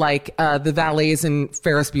feeling like the valets in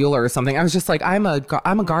Ferris Bueller or something. I was just like, I'm a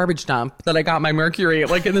garbage dump that I got my Mercury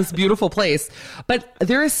in this beautiful place. But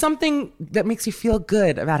there is something that makes you feel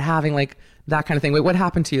good about having that kind of thing. Wait, what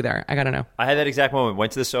happened to you there? I got to know. I had that exact moment.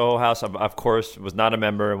 Went to the Soho House. Of course, was not a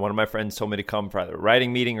member. And one of my friends told me to come for either a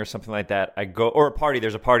writing meeting or something like that. I go, or a party.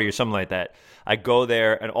 There's a party or something like that. I go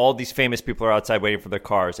there, and all these famous people are outside waiting for their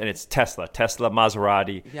cars. And it's Tesla,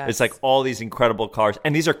 Maserati. Yes. It's all these incredible cars.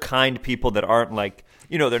 And these are kind people that aren't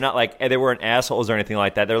they're not they weren't assholes or anything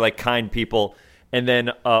like that. They're kind people. And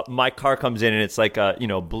then my car comes in, and it's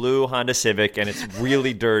a blue Honda Civic, and it's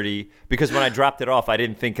really dirty because when I dropped it off, I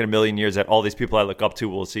didn't think in a million years that all these people I look up to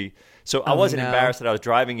will see. So I wasn't embarrassed that I was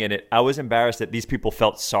driving in it. I was embarrassed that these people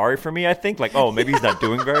felt sorry for me, I think. Maybe he's not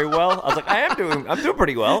doing very well. I was like, I'm doing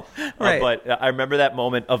pretty well. Right. But I remember that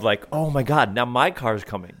moment of oh my God, now my car's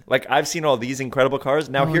coming. I've seen all these incredible cars.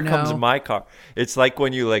 Now here comes my car. It's like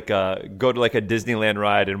when you go to a Disneyland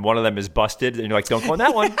ride and one of them is busted and you're like, don't go on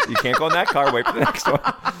that one. You can't go on that car. Wait for the next one.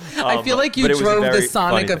 I feel like you drove the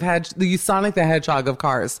Sonic the Hedgehog of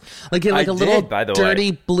cars. You had a little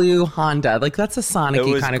dirty blue Honda. That's a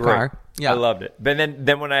Sonic-y kind of car. Yeah. I loved it. But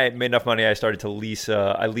then when I made enough money, I started to lease.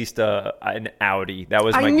 I leased an Audi. That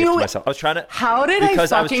was my gift to myself. I was trying to. How did I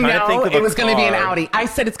fucking know it was going to be an Audi? I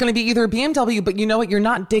said it's going to be either a BMW, but you know what? You're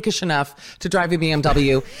not dickish enough to drive a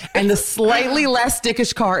BMW, and the slightly less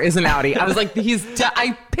dickish car is an Audi. I was like,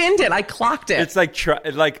 I pinned it. I clocked it. It's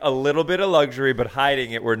like a little bit of luxury, but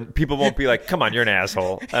hiding it where people won't be like, "Come on, you're an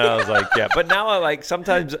asshole." And I was like, "Yeah." But now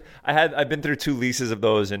sometimes I've been through 2 leases of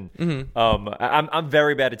those, and I'm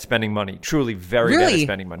very bad at spending money. Truly very bad at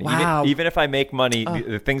spending money. Wow. Even if I make money,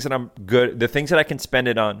 the things that I'm good, the things that I can spend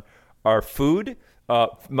it on are food,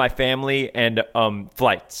 my family, and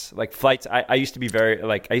flights. Flights, I used to be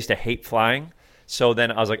I used to hate flying. So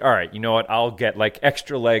then I was like, all right, you know what? I'll get like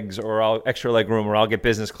extra legs or extra leg room, or I'll get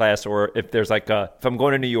business class, or if there's like if I'm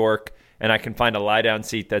going to New York and I can find a lie down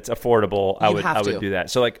seat that's affordable, I would do that.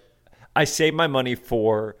 So like I save my money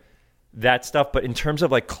for that stuff. But in terms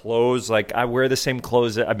of like clothes, like I wear the same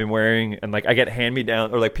clothes that I've been wearing, and like I get hand me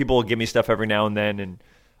down, or like people will give me stuff every now and then, and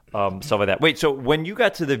stuff like that. Wait, so when you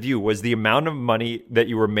got to The View, was the amount of money that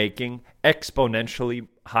you were making exponentially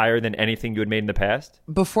higher than anything you had made in the past?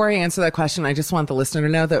 Before I answer that question, I just want the listener to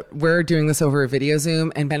know that we're doing this over a video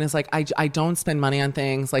Zoom, and Ben is like, I don't spend money on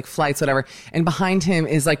things like flights, whatever. And behind him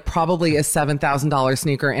is like probably a $7,000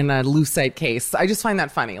 sneaker in a Lucite case. I just find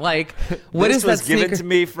that funny. Like, what is that sneaker? This was given to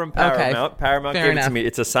me from Paramount. Okay. Paramount gave it to me.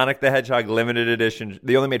 It's a Sonic the Hedgehog limited edition.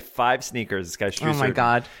 They only made 5 sneakers. This guy's Oh my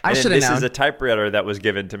God. I should have known. This is a typewriter that was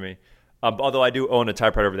given to me. Although I do own a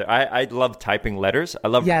typewriter over there. I love typing letters. I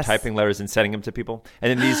love typing letters and sending them to people.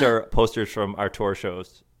 And then these are posters from our tour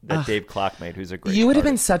shows that Dave Klock made, who's a great You would have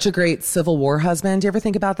been artist. such a great Civil War husband. Do you ever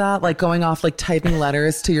think about that? Like going off, like typing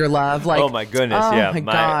letters to your love? Like, oh my goodness, oh yeah. my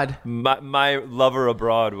God. My lover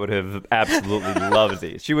abroad would have absolutely loved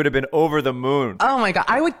these. She would have been over the moon. Oh my God.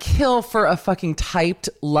 I would kill for a fucking typed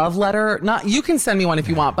love letter. Not, you can send me one if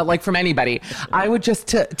you want, but like from anybody. I would just,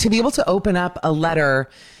 to be able to open up a letter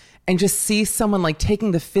and just see someone like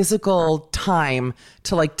taking the physical time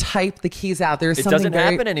to like type the keys out. There's something doesn't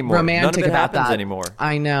very happen anymore. romantic None of it about happens that anymore.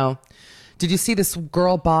 I know. Did you see this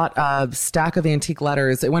girl bought a stack of antique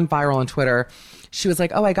letters? It went viral on Twitter. She was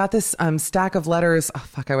like, oh, I got this stack of letters. Oh,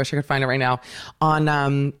 fuck, I wish I could find it right now.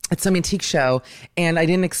 On at some antique show. And I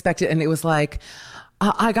didn't expect it. And it was like,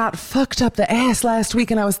 I got fucked up the ass last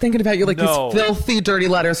week. And I was thinking about you, like these filthy, dirty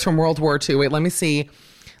letters from World War II. Wait, let me see.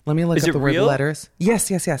 Let me look up the word letters. Yes.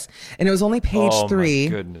 And it was only page 3. Oh,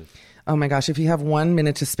 my goodness. Oh, my gosh. If you have 1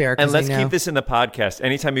 minute to spare. And let's keep this in the podcast.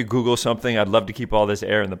 Anytime you Google something, I'd love to keep all this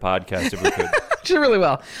air in the podcast if we could. She really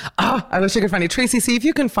will. Oh, I wish I could find it. Tracy, see if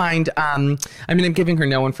you can find, I'm giving her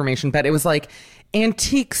no information, but it was like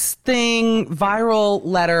antiques thing, viral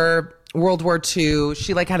letter, World War II.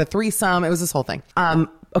 She like had a threesome. It was this whole thing.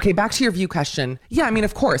 Okay, back to your View question. Yeah, I mean,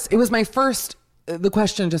 of course. It was my first... The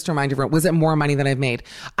question, just to remind everyone, was it more money than I've made?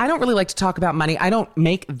 I don't really like to talk about money. I don't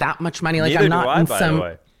make that much money. Like, Neither I'm not do I, in by some. the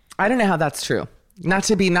way. I don't know how that's true. Not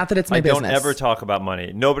that it's my business. I don't ever talk about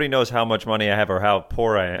money. Nobody knows how much money I have or how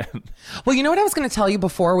poor I am. Well, you know what I was going to tell you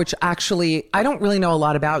before, which actually I don't really know a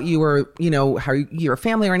lot about you or, you know, how your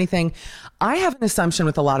family or anything. I have an assumption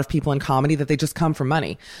with a lot of people in comedy that they just come from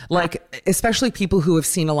money. Like, especially people who have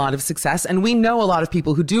seen a lot of success. And we know a lot of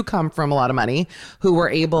people who do come from a lot of money who were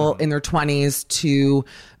able in their 20s to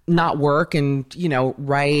not work and, you know,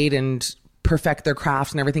 write and perfect their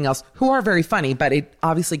craft and everything else, who are very funny, but it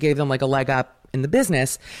obviously gave them like a leg up in the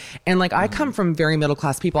business. And like, I come from very middle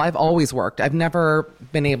class people. I've always worked. I've never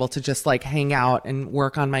been able to just like hang out and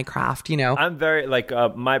work on my craft, you know? I'm very like,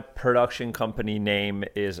 my production company name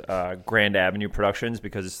is Grand Avenue Productions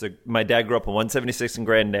because it's my dad grew up on 176 in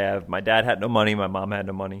Grand Ave. My dad had no money. My mom had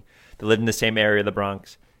no money. They lived in the same area of the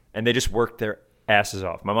Bronx and they just worked their asses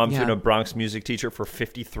off. My mom's been a Bronx music teacher for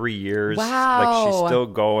 53 years. Wow. Like she's still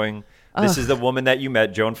going. This is the woman that you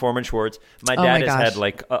met, Joan Foreman Schwartz. My dad has had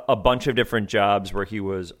like a bunch of different jobs where he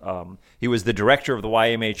was the director of the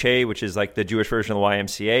YMHA, which is like the Jewish version of the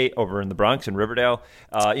YMCA over in the Bronx in Riverdale,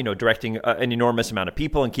 directing an enormous amount of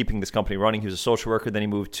people and keeping this company running. He was a social worker. Then he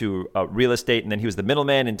moved to real estate, and then he was the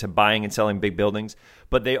middleman into buying and selling big buildings.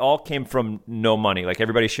 But they all came from no money. Like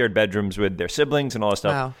everybody shared bedrooms with their siblings and all that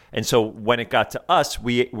stuff. Wow. And so when it got to us,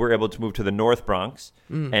 we were able to move to the North Bronx.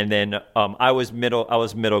 And then I was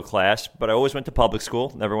middle class, but I always went to public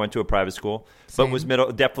school, never went to a private school, but was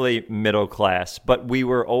definitely middle class. But we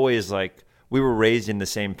were always like, we were raised in the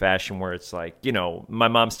same fashion where it's like, you know, my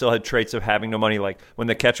mom still had traits of having no money. Like when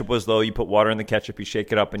the ketchup was low, you put water in the ketchup, you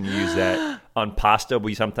shake it up and you use that. On pasta,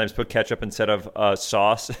 we sometimes put ketchup instead of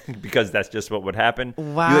sauce because that's just what would happen.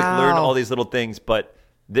 Wow. You like learn all these little things, but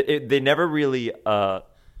they never really...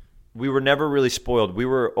 we were never really spoiled. We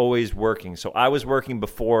were always working. So I was working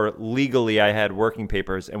before legally I had working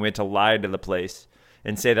papers, and we had to lie to the place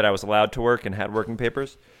and say that I was allowed to work and had working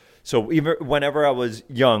papers. So even whenever I was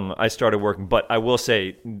young, I started working. But I will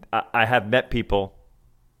say I have met people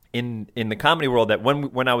in the comedy world that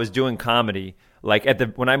when I was doing comedy, like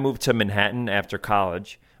when I moved to Manhattan after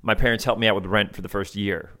college, my parents helped me out with rent for the first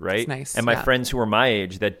year, right? That's nice. And my friends who were my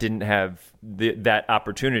age that didn't have that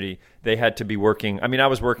opportunity, they had to be working. I mean, I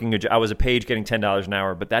was working. I was a page getting $10 an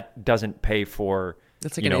hour, but that doesn't pay for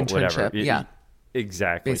that's like an internship. Whatever. Yeah,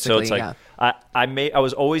 exactly. Basically, so it's like I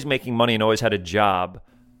was always making money and always had a job,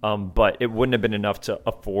 But it wouldn't have been enough to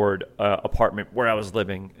afford an apartment where I was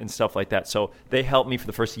living and stuff like that. So they helped me for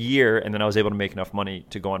the first year, and then I was able to make enough money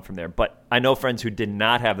to go on from there. But I know friends who did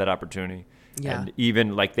not have that opportunity. Yeah. And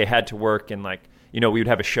even like they had to work, and like, you know, we would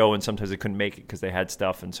have a show and sometimes they couldn't make it because they had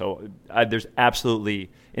stuff. And so there's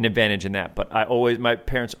absolutely an advantage in that. But my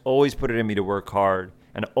parents always put it in me to work hard,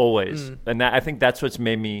 and always. And I think that's what's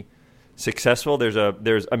made me successful. There's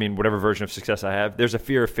whatever version of success I have, there's a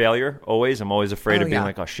fear of failure always. I'm always afraid of being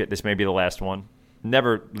like, oh shit, this may be the last one.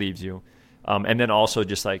 Never leaves you. And then also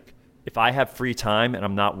just like, if I have free time and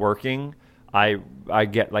I'm not working, I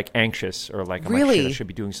get like anxious, or like, I'm like, shit, I should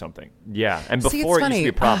be doing something. Yeah. And before it used to be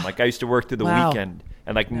a problem. Like I used to work through the weekend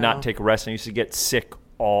and like not take a rest, and I used to get sick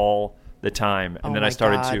all the time. And then I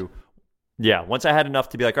started to, once I had enough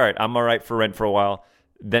to be like, all right, I'm all right for rent for a while.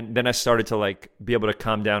 Then I started to like be able to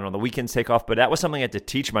calm down on the weekends, take off. But that was something I had to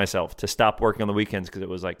teach myself, to stop working on the weekends, because it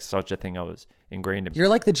was like such a thing I was ingrained in. You're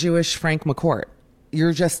like the Jewish Frank McCourt.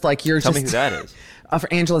 Tell me who that is.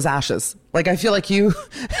 For Angela's Ashes. Like, I feel like you...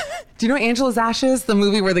 Do you know Angela's Ashes? The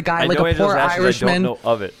movie where the guy, like a poor Irishman... I don't know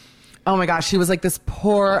of it. Oh my gosh, he was like this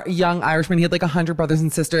poor young Irishman. He had like 100 brothers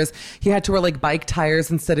and sisters. He had to wear like bike tires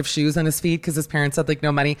instead of shoes on his feet because his parents had like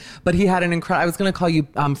no money. But he had an incredible... I was going to call you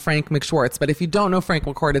Frank McSchwartz, but if you don't know Frank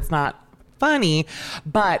McCourt, it's not funny.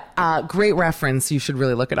 But great reference. You should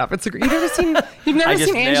really look it up. You've never seen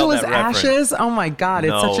Angela's Ashes? Oh my God,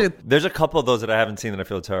 it's such a... There's a couple of those that I haven't seen that I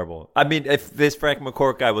feel terrible. I mean, if this Frank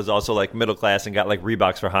McCourt guy was also like middle class and got like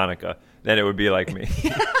Reeboks for Hanukkah, then it would be like me.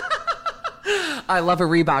 I love a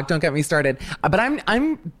Reebok. Don't get me started. But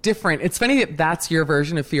I'm different. It's funny that that's your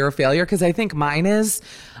version of fear of failure, because I think mine is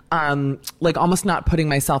like almost not putting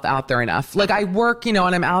myself out there enough. Like I work, and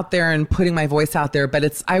I'm out there and putting my voice out there, but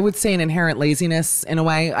it's, I would say, an inherent laziness in a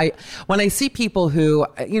way. When I see people who,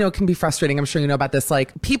 it can be frustrating. I'm sure you know about this,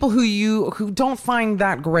 like people who don't find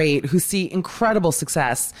that great, who see incredible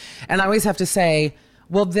success. And I always have to say,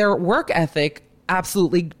 well, their work ethic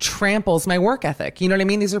absolutely tramples my work ethic. You know what I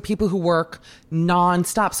mean? These are people who work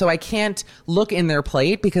nonstop. So I can't look in their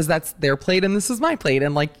plate, because that's their plate and this is my plate.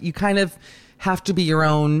 And like, you kind of have to be your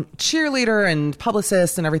own cheerleader and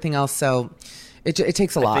publicist and everything else. So it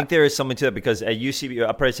takes a lot. I think there is something to that, because at UCB,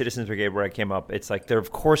 Upright Citizens Brigade, where I came up, it's like, there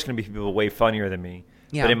of course going to be people way funnier than me.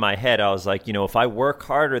 Yeah. But in my head, I was like, if I work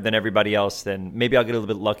harder than everybody else, then maybe I'll get a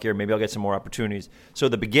little bit luckier. Maybe I'll get some more opportunities. So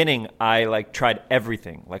at the beginning, I like tried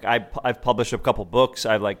everything. Like I've published a couple books.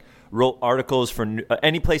 I've like wrote articles for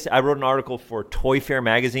any place. I wrote an article for Toy Fair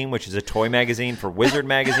magazine, which is a toy magazine, for Wizard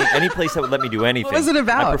magazine. Any place that would let me do anything. What was it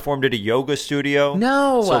about? I performed at a yoga studio.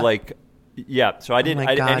 No. So like, yeah. So I did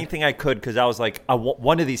anything I could, because I was like,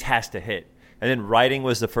 one of these has to hit. And then writing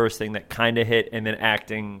was the first thing that kind of hit, and then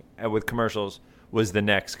acting with commercials was the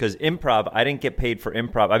next. Because improv, I didn't get paid for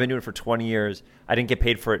improv. I've been doing it for 20 years. I didn't get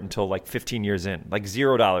paid for it until like 15 years in. Like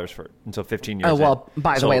 $0 for it until 15 years in. Oh, well,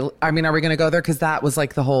 by the way, I mean, are we going to go there? Because that was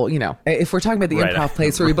like the whole, if we're talking about the improv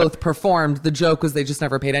place where we both performed, the joke was they just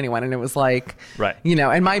never paid anyone. And it was like,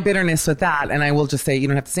 and my bitterness with that, and I will just say, you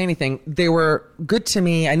don't have to say anything. They were good to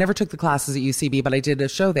me. I never took the classes at UCB, but I did a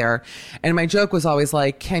show there. And my joke was always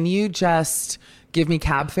like, can you just give me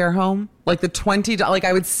cab fare home? Like the $20, like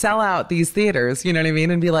I would sell out these theaters, you know what I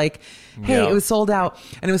mean? And be like, hey, it was sold out.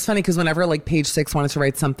 And it was funny because whenever like Page Six wanted to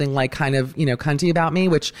write something like kind of, cunty about me,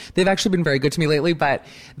 which they've actually been very good to me lately, but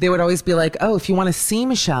they would always be like, oh, if you want to see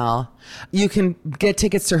Michelle, you can get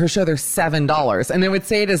tickets to her show. They're $7. And they would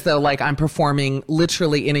say it as though like I'm performing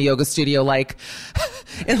literally in a yoga studio, like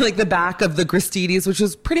in like the back of the Gristides, which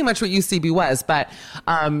was pretty much what UCB was. But,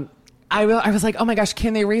 I was like, oh my gosh,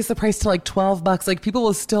 can they raise the price to like $12? Like people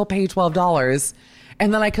will still pay $12.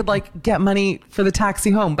 And then I could like get money for the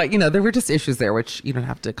taxi home. But there were just issues there, which you don't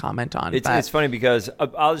have to comment on. It's funny because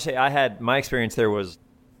I'll just say my experience there was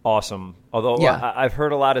awesome. Although I've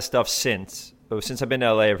heard a lot of stuff since I've been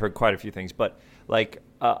to LA, I've heard quite a few things. But like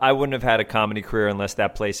I wouldn't have had a comedy career unless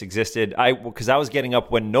that place existed. Because I was getting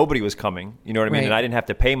up when nobody was coming. You know what I mean? Right. And I didn't have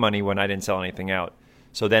to pay money when I didn't sell anything out.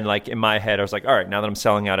 So then, like, in my head, I was like, all right, now that I'm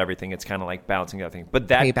selling out everything, it's kind of like bouncing everything. But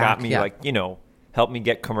that got me, helped me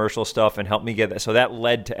get commercial stuff and helped me get that. So that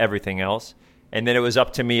led to everything else. And then it was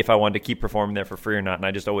up to me if I wanted to keep performing there for free or not. And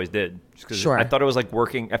I just always did. Just I thought it was like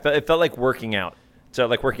working. It felt like working out. So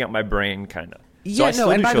like working out my brain, kind of. So I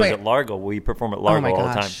still do shows at Largo. We perform at Largo all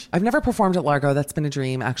the time. I've never performed at Largo. That's been a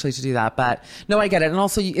dream, actually, to do that. But no, I get it. And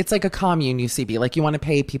also, it's like a commune, UCB. Like, you want to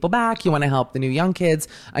pay people back. You want to help the new young kids.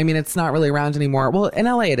 I mean, it's not really around anymore. Well, in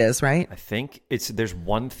LA it is, right? I think there's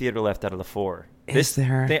one theater left out of the 4. Is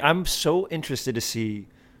there? I'm so interested to see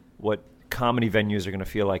what comedy venues are going to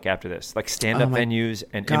feel like after this. Like stand-up venues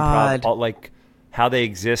and improv. how they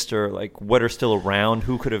exist or like what are still around,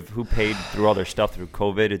 who paid through all their stuff through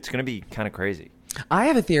COVID. It's going to be kind of crazy. I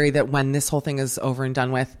have a theory that when this whole thing is over and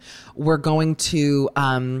done with, we're going to,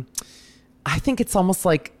 I think it's almost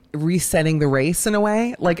like resetting the race in a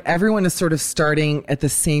way. Like everyone is sort of starting at the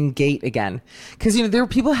same gate again. Because, there were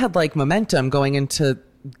people had like momentum going into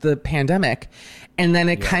the pandemic, and then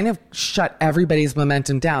it kind of shut everybody's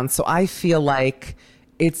momentum down. So I feel like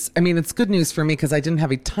it's good news for me because I didn't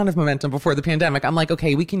have a ton of momentum before the pandemic. I'm like,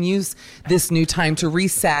 okay, we can use this new time to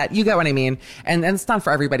reset. You get what I mean? And it's not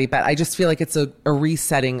for everybody, but I just feel like it's a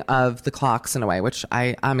resetting of the clocks in a way, which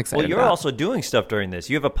I'm excited about. Well, you're also doing stuff during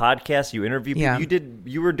this. You have a podcast, you interview people. Yeah.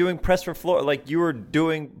 You were doing press for Florida, like you were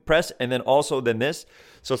doing press and then also this.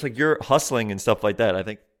 So it's like you're hustling and stuff like that. I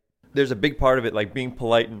think there's a big part of it, like being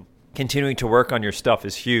polite and continuing to work on your stuff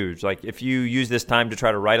is huge. Like if you use this time to try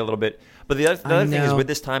to write a little bit. But the other thing is with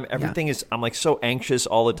this time, everything is, I'm like so anxious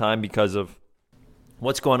all the time because of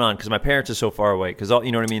what's going on. Because my parents are so far away. Because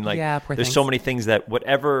you know what I mean? Like there's so many things that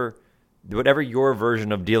whatever your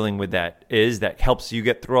version of dealing with that is that helps you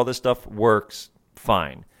get through all this stuff works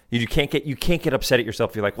fine. You can't get upset at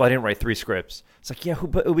yourself. You're like, well, I didn't write 3 scripts. It's like, yeah,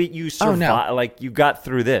 but you survived. Oh, no. Like you got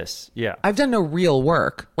through this. Yeah. I've done no real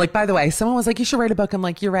work. Like, by the way, someone was like, you should write a book. I'm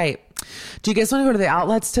like, you're right. Do you guys want to go to the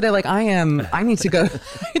outlets today? Like I need to go,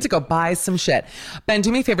 I need to go buy some shit. Ben,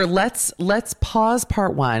 do me a favor. Let's pause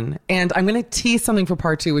part 1. And I'm going to tease something for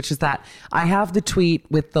part 2, which is that I have the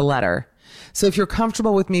tweet with the letter. So if you're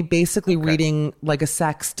comfortable with me basically reading like a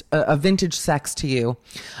vintage sext to you,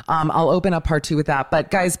 I'll open up part 2 with that.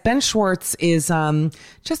 But guys, Ben Schwartz is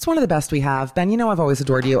just one of the best we have. Ben, I've always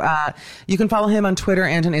adored you. You can follow him on Twitter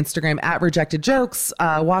and on Instagram at Rejected Jokes.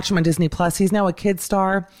 Watch him on Disney Plus. He's now a kid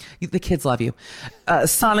star. The kids love you.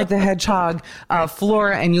 Sonic the Hedgehog,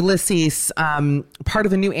 Flora and Ulysses, part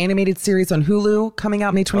of a new animated series on Hulu coming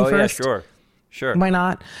out May 21st. Oh yeah, sure. Sure. Why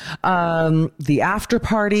not? The After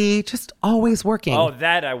Party, just always working. Oh,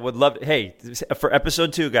 that I would love. Hey, for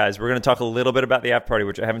episode 2, guys, we're going to talk a little bit about the After Party,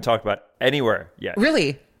 which I haven't talked about anywhere yet.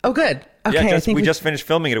 Really? Oh, good. Okay, yeah, we just finished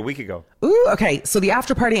filming it a week ago. Ooh, okay. So the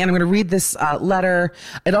After Party, and I'm going to read this letter.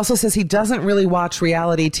 It also says he doesn't really watch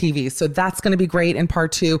reality TV, so that's going to be great in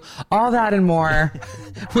part 2. All that and more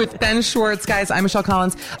with Ben Schwartz. Guys, I'm Michelle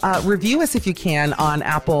Collins. Review us if you can on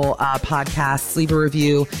Apple Podcasts. Leave a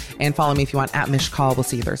review and follow me if you want at Mish Call. We'll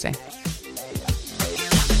see you Thursday.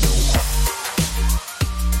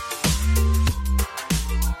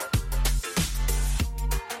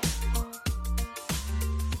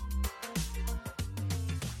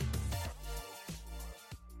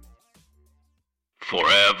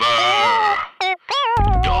 Forever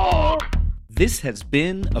Dog. This has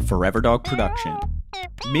been a Forever Dog production.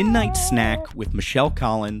 Midnight Snack with Michelle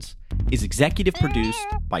Collins is executive produced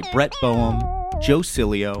by Brett Boehm, Joe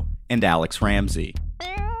Cilio, and Alex Ramsey.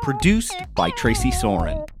 Produced by Tracy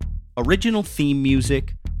Soren. Original theme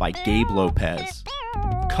music by Gabe Lopez.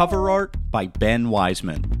 Cover art by Ben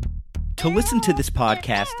Wiseman. To listen to this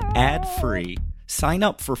podcast ad-free, sign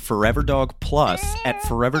up for Forever Dog Plus at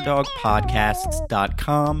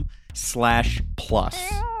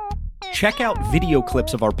foreverdogpodcasts.com/plus. Check out video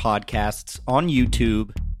clips of our podcasts on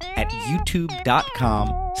YouTube at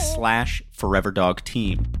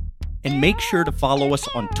youtube.com/foreverdogteam. And make sure to follow us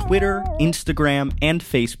on Twitter, Instagram, and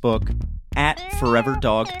Facebook at Forever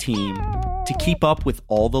Dog Team to keep up with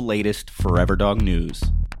all the latest Forever Dog news.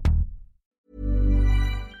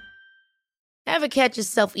 Ever catch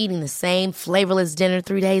yourself eating the same flavorless dinner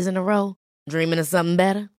 3 days in a row? Dreaming of something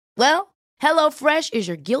better? Well, HelloFresh is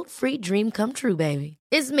your guilt-free dream come true, baby.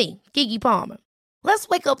 It's me, Keke Palmer. Let's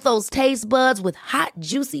wake up those taste buds with hot,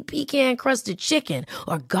 juicy pecan-crusted chicken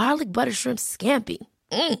or garlic butter shrimp scampi.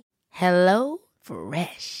 Hello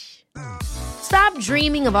Fresh. Stop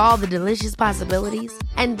dreaming of all the delicious possibilities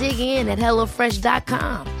and dig in at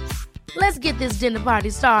HelloFresh.com. Let's get this dinner party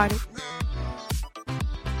started.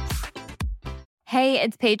 Hey,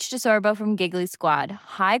 it's Paige DeSorbo from Giggly Squad.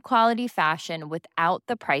 High quality fashion without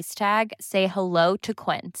the price tag. Say hello to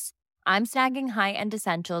Quince. I'm snagging high-end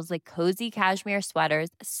essentials like cozy cashmere sweaters,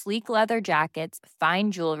 sleek leather jackets,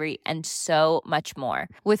 fine jewelry, and so much more.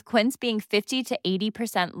 With Quince being 50 to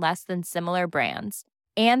 80% less than similar brands.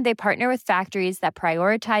 And they partner with factories that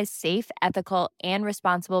prioritize safe, ethical, and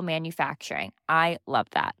responsible manufacturing. I love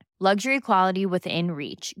that. Luxury quality within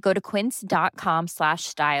reach. Go to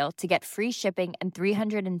quince.com/style to get free shipping and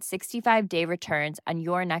 365-day returns on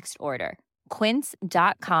your next order.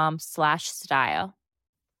 Quince.com/style.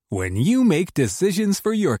 When you make decisions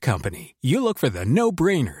for your company, you look for the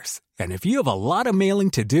no-brainers. And if you have a lot of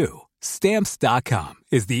mailing to do, Stamps.com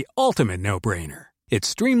is the ultimate no-brainer. It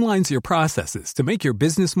streamlines your processes to make your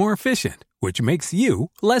business more efficient, which makes you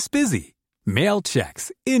less busy. Mail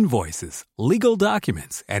checks, invoices, legal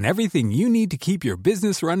documents, and everything you need to keep your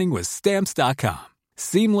business running with Stamps.com.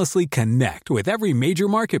 Seamlessly connect with every major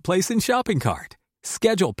marketplace and shopping cart.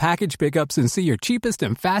 Schedule package pickups and see your cheapest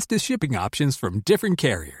and fastest shipping options from different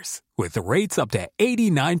carriers, with rates up to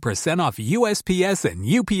 89% off USPS and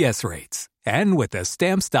UPS rates. And with the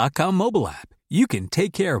Stamps.com mobile app, you can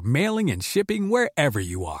take care of mailing and shipping wherever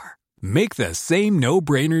you are. Make the same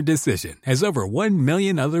no-brainer decision as over 1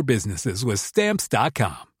 million other businesses with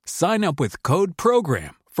Stamps.com. Sign up with code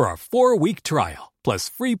PROGRAM for a 4-week trial, plus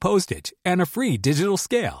free postage and a free digital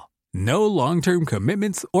scale. No long-term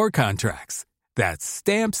commitments or contracts. That's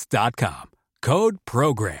Stamps.com. Code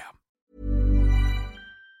PROGRAM.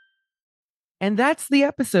 And that's the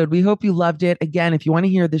episode. We hope you loved it. Again, if you want to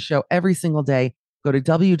hear the show every single day, go to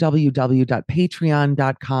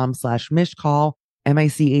www.patreon.com/mishcall,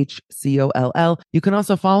 MICHCOLL. You can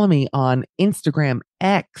also follow me on Instagram,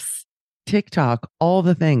 X, TikTok, all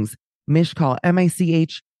the things. Mishcall,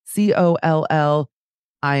 MICHCOLL.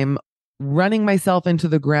 I'm running myself into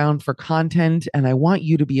the ground for content, and I want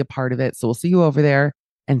you to be a part of it. So we'll see you over there.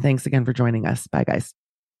 And thanks again for joining us. Bye, guys.